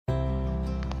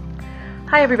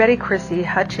Hi everybody, Chrissy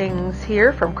Hutchings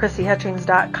here from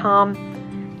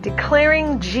ChrissyHutchings.com,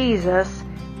 declaring Jesus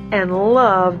and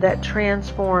love that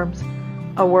transforms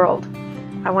a world.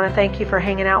 I want to thank you for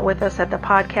hanging out with us at the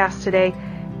podcast today,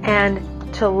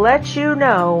 and to let you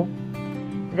know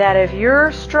that if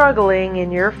you're struggling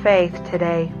in your faith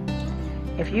today,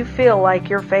 if you feel like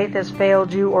your faith has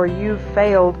failed you or you've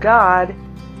failed God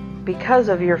because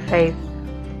of your faith,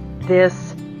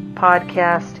 this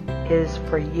podcast is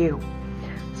for you.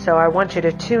 So I want you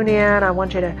to tune in. I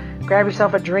want you to grab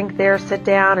yourself a drink there, sit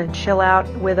down and chill out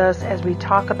with us as we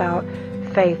talk about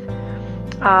faith.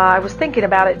 I was thinking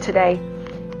about it today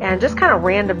and just kind of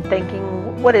random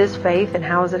thinking, what is faith and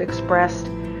how is it expressed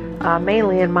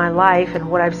mainly in my life and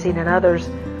what I've seen in others.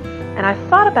 And I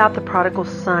thought about the prodigal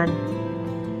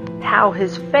son, how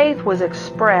his faith was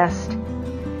expressed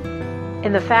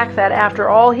in the fact that after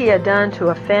all he had done to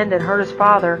offend and hurt his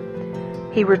father,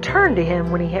 he returned to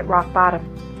him when he hit rock bottom.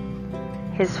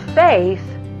 His faith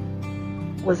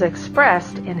was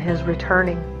expressed in his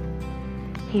returning.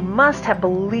 He must have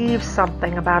believed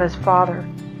something about his father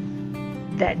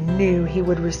that knew he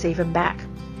would receive him back.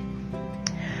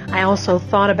 I also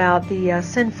thought about the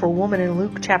sinful woman in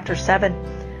Luke chapter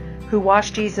 7 who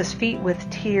washed Jesus' feet with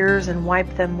tears and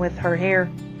wiped them with her hair.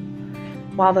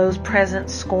 While those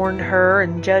present scorned her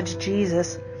and judged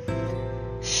Jesus,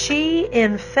 she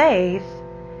in faith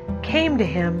came to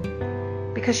him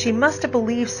because she must have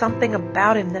believed something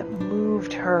about him that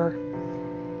moved her.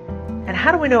 And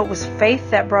how do we know it was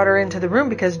faith that brought her into the room?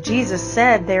 Because Jesus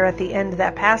said there at the end of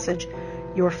that passage,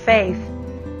 your faith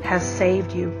has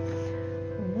saved you.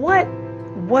 What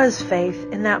was faith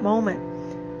in that moment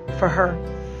for her?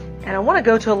 And I want to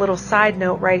go to a little side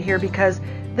note right here because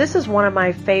this is one of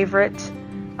my favorite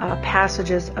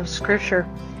passages of Scripture,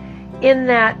 in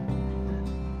that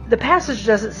the passage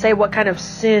doesn't say what kind of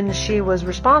sin she was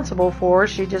responsible for.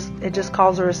 It just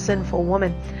calls her a sinful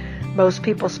woman. Most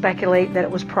people speculate that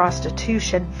it was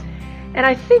prostitution. And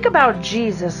I think about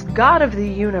Jesus, God of the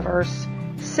universe,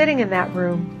 sitting in that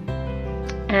room,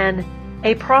 and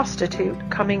a prostitute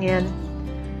coming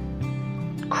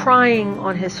in, crying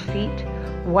on his feet,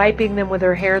 wiping them with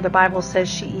her hair. The Bible says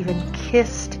she even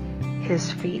kissed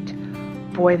his feet.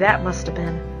 Boy, that must have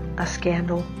been a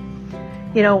scandal.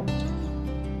 You know,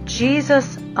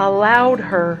 Jesus allowed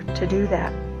her to do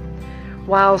that.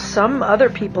 While some other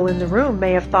people in the room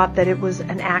may have thought that it was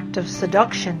an act of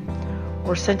seduction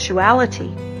or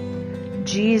sensuality,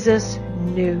 Jesus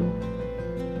knew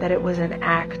that it was an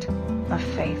act of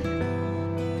faith,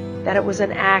 that it was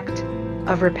an act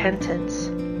of repentance.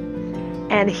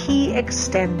 And he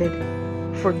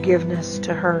extended forgiveness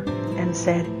to her and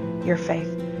said, your faith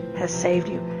has saved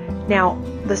you. Now,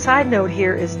 the side note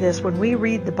here is this: when we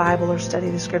read the Bible or study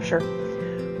the Scripture,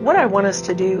 what I want us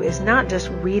to do is not just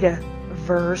read a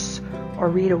verse or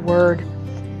read a word,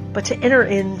 but to enter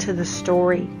into the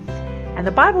story. And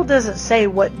the Bible doesn't say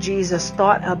what Jesus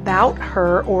thought about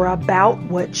her or about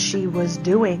what she was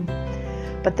doing,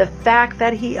 but the fact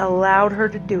that he allowed her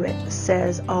to do it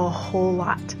says a whole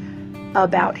lot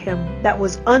about him that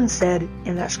was unsaid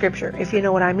in that Scripture, if you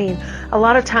know what I mean. A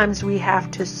lot of times we have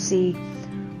to see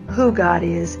who God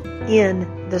is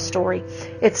in the story.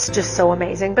 It's just so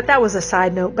amazing. But that was a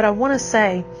side note. But I want to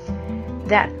say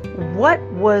that what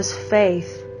was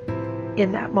faith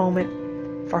in that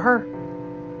moment for her?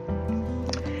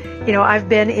 You know, I've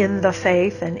been in the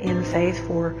faith and in faith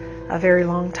for a very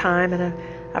long time, and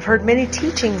I've heard many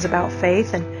teachings about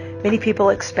faith, and many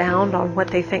people expound on what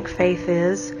they think faith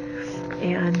is,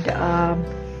 and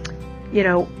you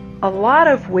know, a lot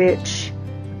of which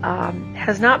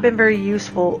has not been very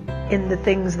useful in the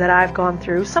things that I've gone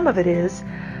through. Some of it is,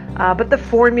 but the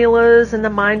formulas and the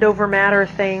mind over matter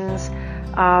things,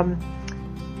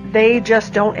 they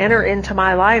just don't enter into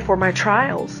my life or my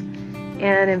trials.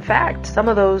 And in fact, some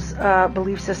of those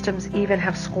belief systems even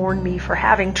have scorned me for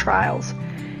having trials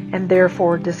and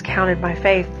therefore discounted my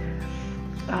faith.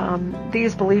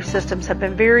 These belief systems have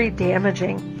been very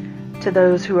damaging to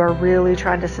those who are really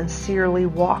trying to sincerely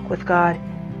walk with God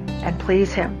and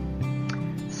please Him.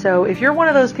 So if you're one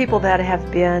of those people that have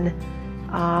been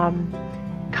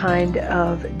kind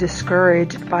of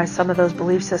discouraged by some of those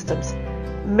belief systems,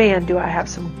 man, do I have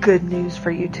some good news for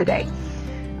you today.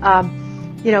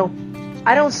 You know,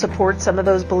 I don't support some of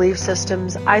those belief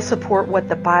systems. I support what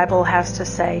the Bible has to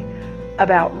say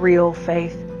about real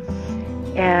faith.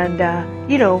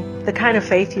 And, you know, the kind of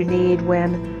faith you need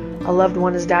when a loved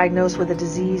one is diagnosed with a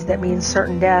disease that means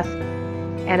certain death.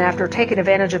 And after taking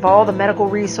advantage of all the medical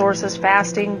resources,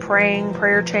 fasting, praying,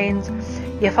 prayer chains,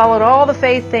 you followed all the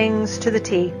faith things to the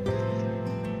T.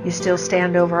 You still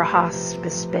stand over a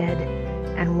hospice bed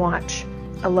and watch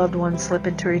a loved one slip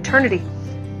into eternity.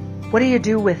 What do you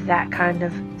do with that kind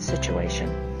of situation?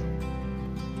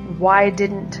 Why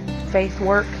didn't faith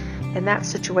work in that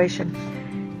situation?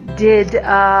 Did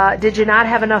you not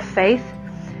have enough faith?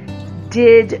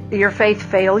 Did your faith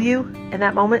fail you in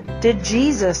that moment? Did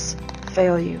Jesus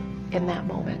fail you in that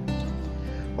moment?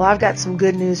 Well, I've got some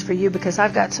good news for you, because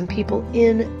I've got some people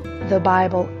in the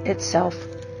Bible itself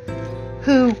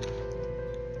who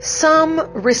some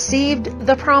received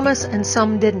the promise and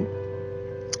some didn't.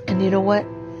 And you know what?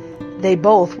 They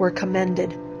both were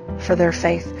commended for their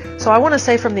faith. So I want to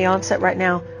say from the onset right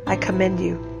now, I commend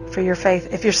you for your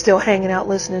faith if you're still hanging out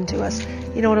listening to us.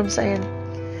 You know what I'm saying?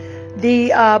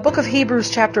 The book of Hebrews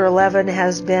chapter 11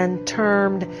 has been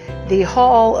termed the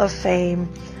Hall of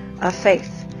Fame of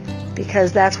Faith,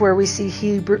 because that's where we see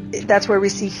heroes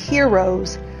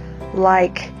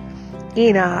like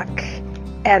Enoch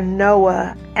and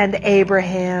Noah and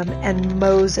Abraham and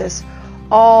Moses,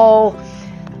 all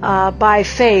by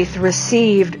faith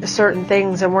received certain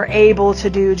things and were able to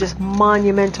do just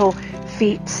monumental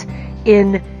feats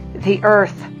in the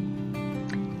earth.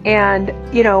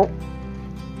 And, you know,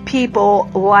 people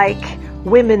like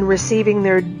women receiving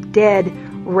their dead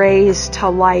raised to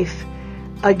life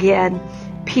again.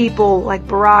 People like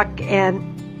Barak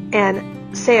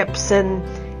and Samson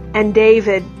and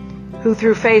David, who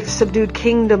through faith subdued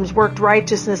kingdoms, worked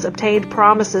righteousness, obtained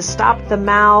promises, stopped the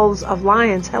mouths of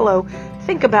lions. Hello,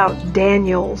 think about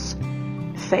Daniel's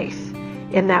faith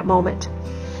in that moment.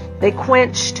 They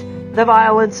quenched the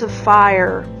violence of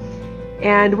fire.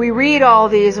 And we read all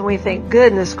these and we think,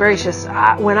 goodness gracious,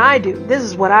 this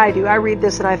is what I do. I read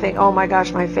this and I think, oh my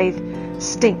gosh, my faith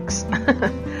stinks.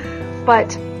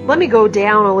 But let me go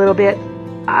down a little bit.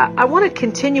 I want to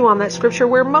continue on that scripture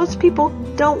where most people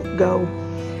don't go.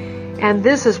 And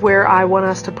this is where I want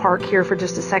us to park here for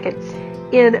just a second.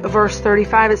 In verse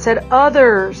 35, it said,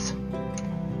 others.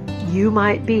 You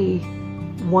might be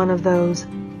one of those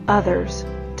others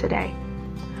today.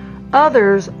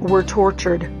 Others were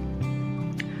tortured.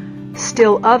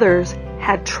 Still others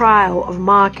had trial of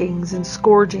mockings and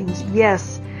scourgings,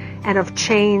 yes, and of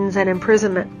chains and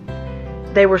imprisonment.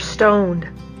 They were stoned.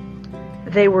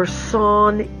 They were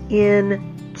sawn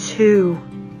in two.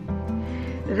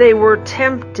 They were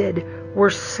tempted, were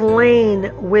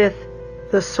slain with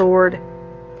the sword.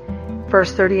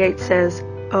 Verse 38 says,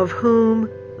 of whom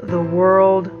the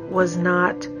world was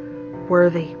not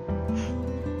worthy.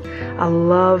 I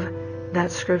love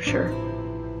that scripture.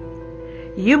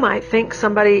 You might think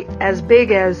somebody as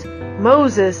big as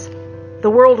Moses, the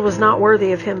world was not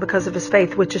worthy of him because of his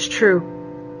faith, which is true.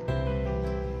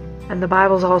 And the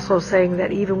Bible's also saying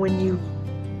that even when you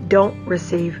don't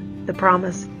receive the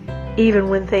promise, even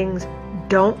when things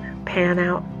don't pan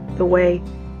out the way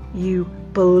you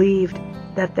believed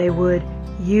that they would,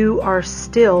 you are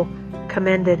still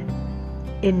commended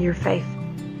in your faith.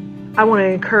 I want to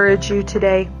encourage you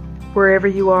today, wherever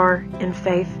you are in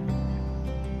faith,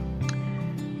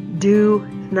 do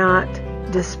not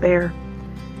despair.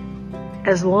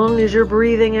 As long as you're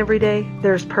breathing every day,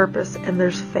 there's purpose and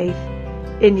there's faith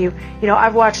in you. You know,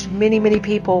 I've watched many, many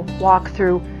people walk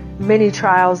through many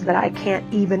trials that I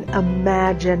can't even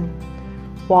imagine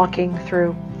walking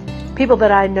through. People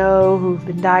that I know who've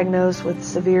been diagnosed with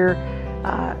severe,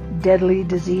 deadly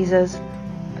diseases.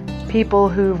 People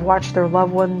who've watched their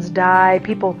loved ones die.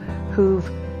 People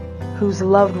whose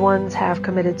loved ones have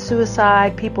committed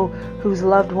suicide. People whose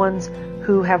loved ones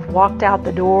who have walked out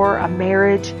the door, a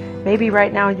marriage. Maybe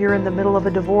right now you're in the middle of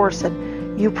a divorce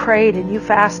and you prayed and you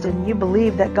fasted and you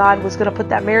believed that God was going to put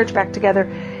that marriage back together,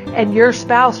 and your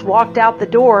spouse walked out the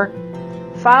door,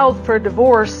 filed for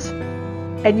divorce,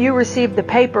 and you received the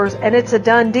papers and it's a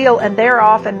done deal and they're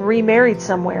off and remarried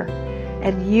somewhere.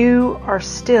 And you are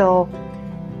still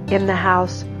in the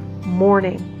house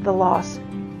mourning the loss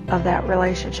of that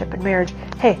relationship and marriage.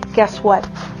 Hey, guess what?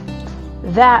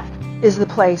 That is the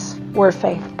place where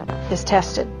faith is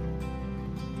tested.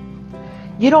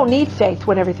 You don't need faith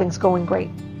when everything's going great.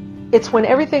 It's when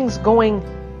everything's going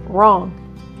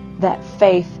wrong that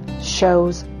faith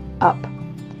shows up.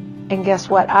 And guess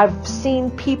what? I've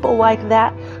seen people like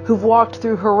that who've walked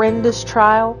through horrendous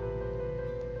trial,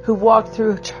 who've walked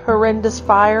through horrendous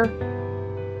fire,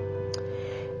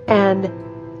 and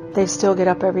they still get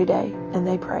up every day and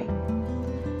they pray.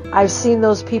 I've seen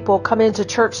those people come into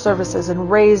church services and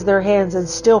raise their hands and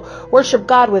still worship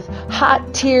God with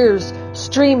hot tears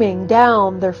streaming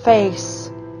down their face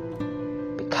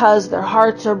because their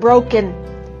hearts are broken,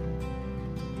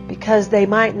 because they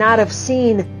might not have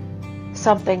seen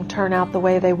something turn out the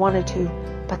way they wanted to,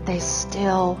 but they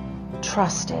still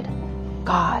trusted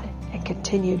God and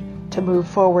continued to move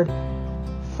forward.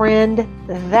 friend,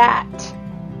 that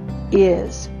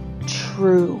is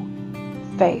true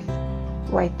faith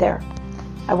right there.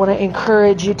 I want to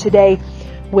encourage you today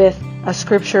with a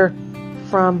scripture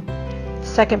from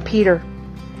 2 Peter.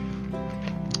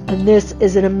 And this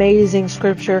is an amazing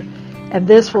scripture. And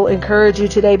this will encourage you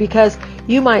today, because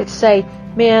you might say,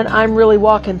 man, I'm really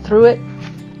walking through it.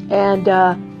 And,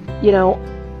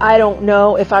 I don't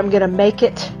know if I'm going to make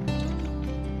it.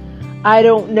 I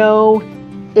don't know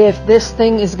if this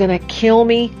thing is going to kill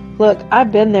me. Look,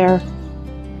 I've been there.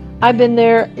 I've been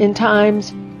there in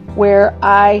times where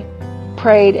I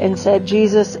prayed and said,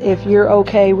 Jesus, if you're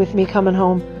okay with me coming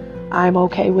home, I'm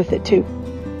okay with it too.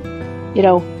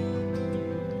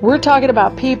 We're talking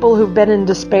about people who've been in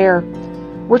despair.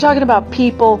 We're talking about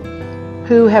people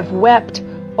who have wept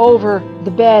over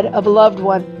the bed of a loved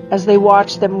one as they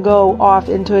watch them go off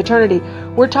into eternity.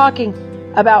 We're talking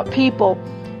about people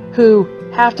who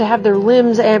have to have their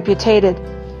limbs amputated.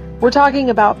 We're talking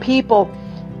about people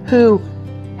who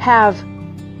have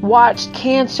watched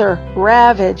cancer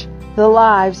ravage the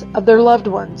lives of their loved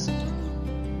ones.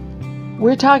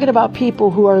 We're talking about people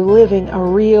who are living a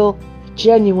real,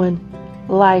 genuine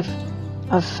life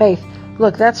of faith.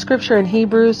 Look, that scripture in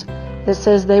Hebrews that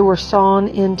says they were sawn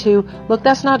into, look,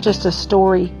 that's not just a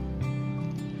story.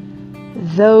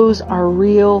 Those are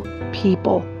real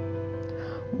people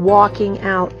walking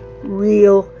out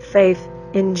real faith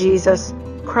in Jesus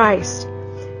Christ.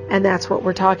 And that's what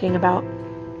we're talking about.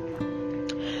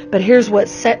 But here's what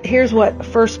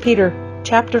 1 Peter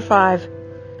chapter 5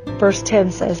 verse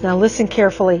 10 says. Now listen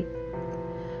carefully,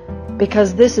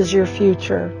 because this is your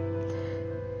future.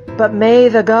 But may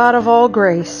the God of all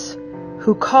grace,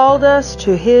 who called us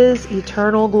to His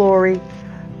eternal glory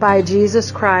by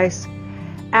Jesus Christ,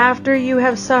 after you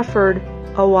have suffered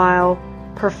a while,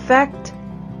 perfect,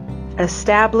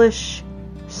 establish,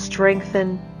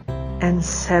 strengthen, and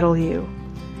settle you.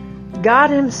 God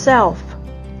Himself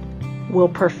will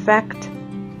perfect,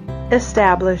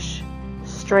 establish,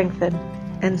 strengthen,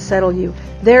 and settle you.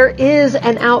 There is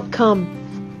an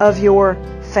outcome of your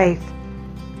faith,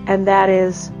 and that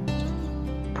is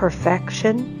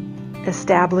perfection,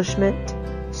 establishment,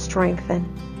 strengthen,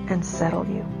 and settle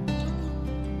you.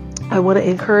 I want to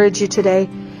encourage you today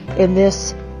in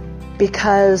this,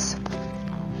 because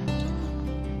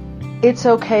it's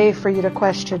okay for you to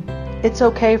question. It's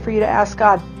okay for you to ask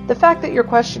God. The fact that you're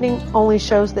questioning only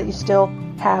shows that you still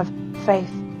have faith.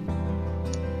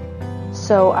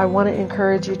 So I want to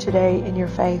encourage you today in your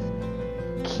faith.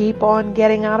 Keep on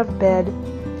getting out of bed.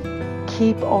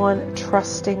 Keep on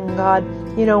trusting God.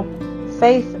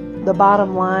 Faith, the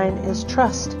bottom line is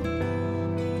trust.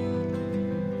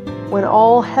 When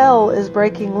all hell is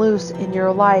breaking loose in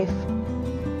your life,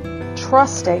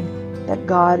 trusting that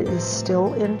God is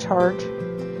still in charge,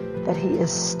 that He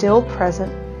is still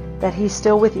present, that He's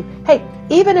still with you. Hey,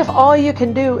 even if all you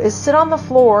can do is sit on the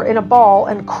floor in a ball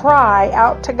and cry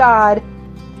out to God,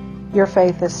 your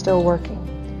faith is still working.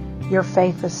 Your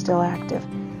faith is still active.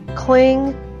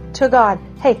 Cling to God.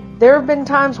 Hey, there have been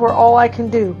times where all I can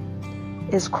do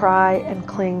is cry and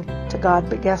cling to God.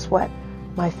 But guess what?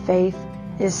 My faith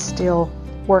is still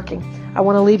working. I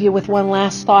want to leave you with one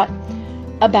last thought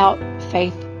about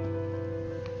faith.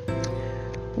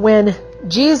 When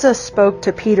Jesus spoke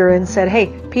to Peter and said,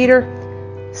 hey, Peter,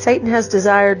 Satan has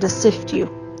desired to sift you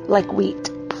like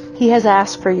wheat. He has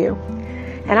asked for you.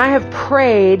 And I have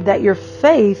prayed that your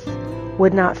faith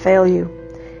would not fail you.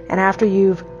 And after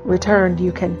you've returned,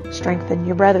 you can strengthen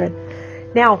your brethren.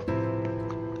 Now,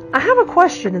 I have a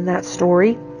question in that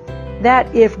story,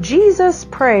 that if Jesus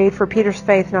prayed for Peter's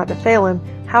faith not to fail him,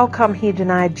 how come he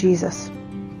denied Jesus?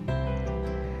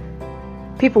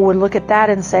 People would look at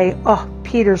that and say, oh,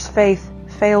 Peter's faith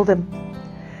failed him.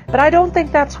 But I don't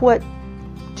think that's what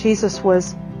Jesus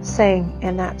was saying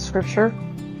in that scripture.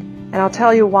 And I'll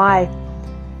tell you why.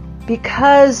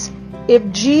 Because if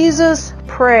Jesus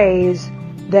prays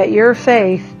that your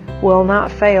faith will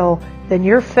not fail, then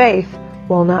your faith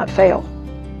will not fail.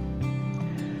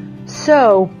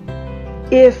 So,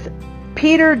 if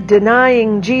Peter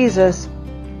denying Jesus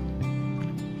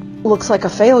looks like a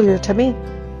failure to me,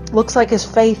 looks like his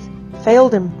faith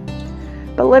failed him.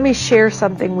 But let me share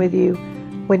something with you.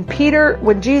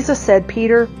 When Jesus said,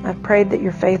 Peter, I've prayed that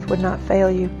your faith would not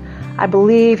fail you, I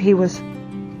believe he was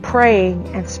praying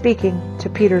and speaking to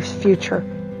Peter's future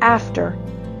after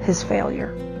his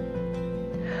failure.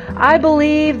 I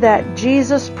believe that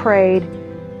Jesus prayed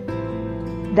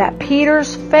that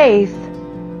Peter's faith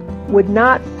would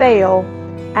not fail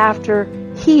after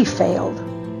he failed.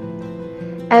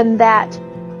 And that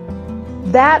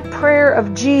prayer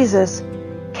of Jesus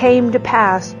came to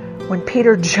pass when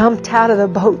Peter jumped out of the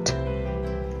boat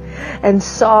and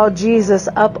saw Jesus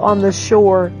up on the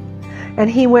shore. And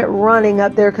he went running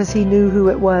up there because he knew who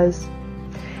it was.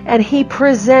 And he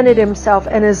presented himself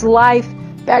and his life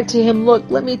back to him. Look,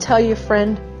 let me tell you,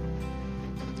 friend,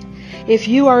 if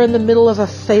you are in the middle of a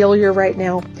failure right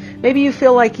now, maybe you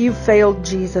feel like you've failed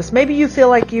Jesus. Maybe you feel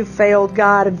like you've failed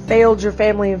God and failed your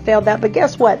family and failed that. But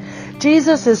guess what?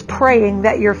 Jesus is praying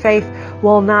that your faith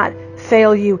will not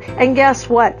fail you. And guess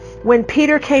what? When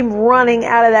Peter came running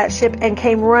out of that ship and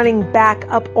came running back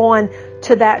up on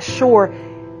to that shore,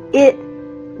 it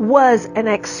was an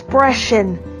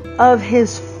expression of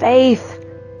his faith.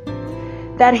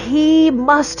 That he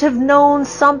must have known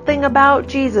something about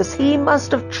Jesus. He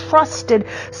must have trusted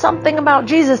something about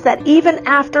Jesus, that even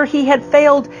after he had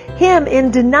failed him in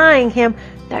denying him,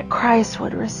 that Christ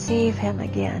would receive him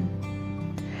again.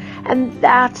 And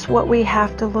that's what we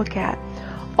have to look at.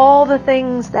 All the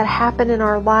things that happen in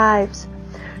our lives,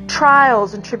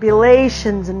 trials and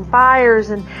tribulations and fires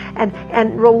and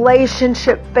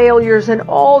relationship failures and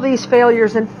all these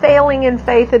failures and failing in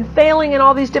faith and failing in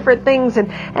all these different things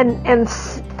and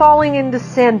falling into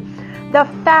sin. The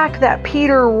fact that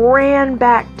Peter ran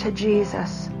back to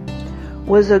Jesus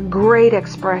was a great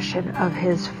expression of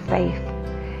his faith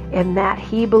in that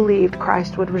he believed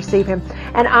Christ would receive him.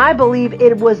 And I believe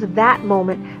it was that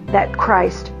moment that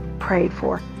Christ prayed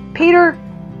for. Peter,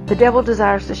 the devil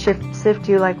desires to sift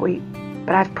you like wheat,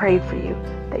 but I've prayed for you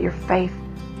that your faith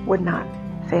would not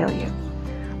fail you.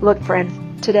 Look,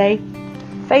 friend, today,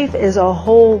 faith is a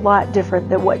whole lot different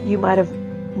than what you might have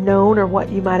known or what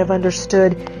you might have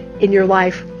understood in your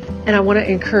life. And I want to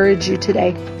encourage you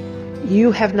today.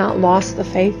 You have not lost the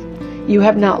faith. You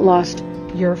have not lost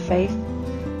your faith.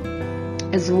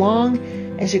 As long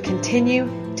as you continue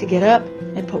to get up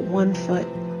and put one foot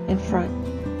in front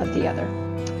of the other.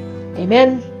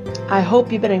 Amen. I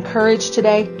hope you've been encouraged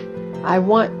today. I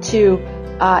want to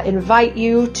invite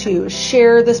you to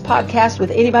share this podcast with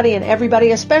anybody and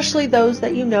everybody, especially those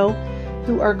that you know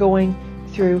who are going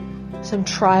through some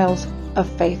trials of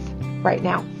faith right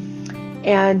now.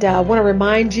 And I want to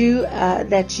remind you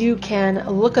that you can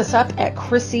look us up at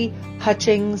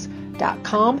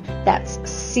ChrissyHutchings.com. That's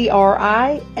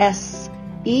ChrissyHutchings.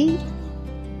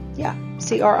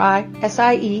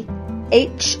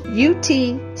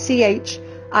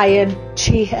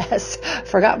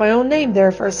 Forgot my own name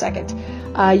there for a second.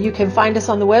 You can find us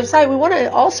on the website. We want to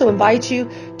also invite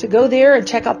you to go there and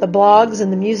check out the blogs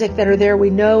and the music that are there. We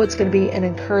know it's going to be an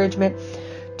encouragement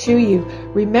to you.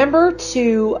 Remember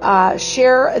to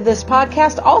share this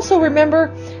podcast. Also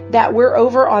remember that we're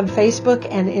over on Facebook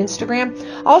and Instagram.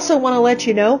 Also want to let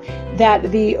you know that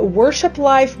the Worship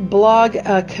Life blog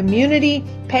community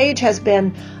page has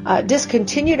been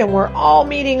discontinued, and we're all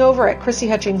meeting over at Chrissy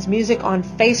Hutchings Music on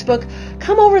Facebook.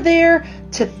 Come over there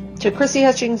to Chrissy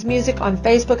Hutchings Music on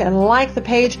Facebook and like the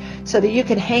page so that you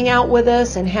can hang out with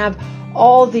us and have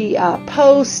all the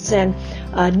posts and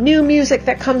new music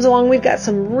that comes along. We've got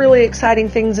some really exciting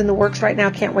things in the works right now.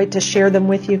 Can't wait to share them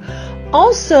with you.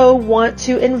 Also want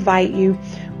to invite you,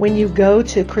 when you go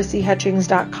to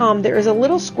ChrissyHutchings.com, there is a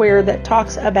little square that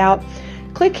talks about,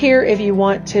 click here if you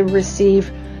want to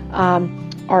receive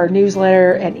our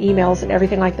newsletter and emails and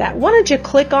everything like that. Why don't you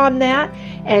click on that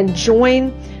and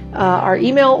join our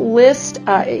email list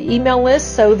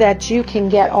so that you can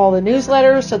get all the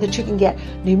newsletters, so that you can get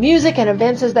new music and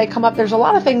events as they come up. There's a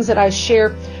lot of things that I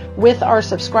share with our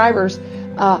subscribers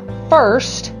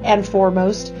first and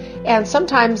foremost, and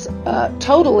sometimes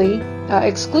totally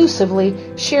exclusively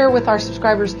share with our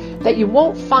subscribers that you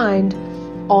won't find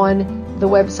on the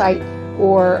website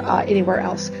or anywhere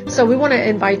else. So we want to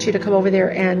invite you to come over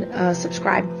there and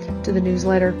subscribe to the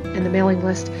newsletter and the mailing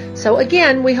list. So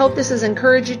again, we hope this has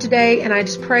encouraged you today, and I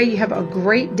just pray you have a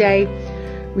great day.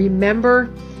 Remember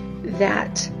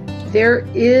that there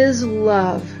is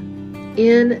love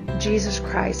in Jesus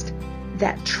Christ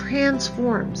that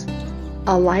transforms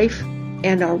a life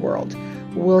and our world.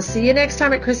 We'll see you next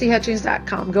time at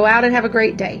ChrissyHutchings.com. Go out and have a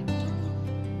great day.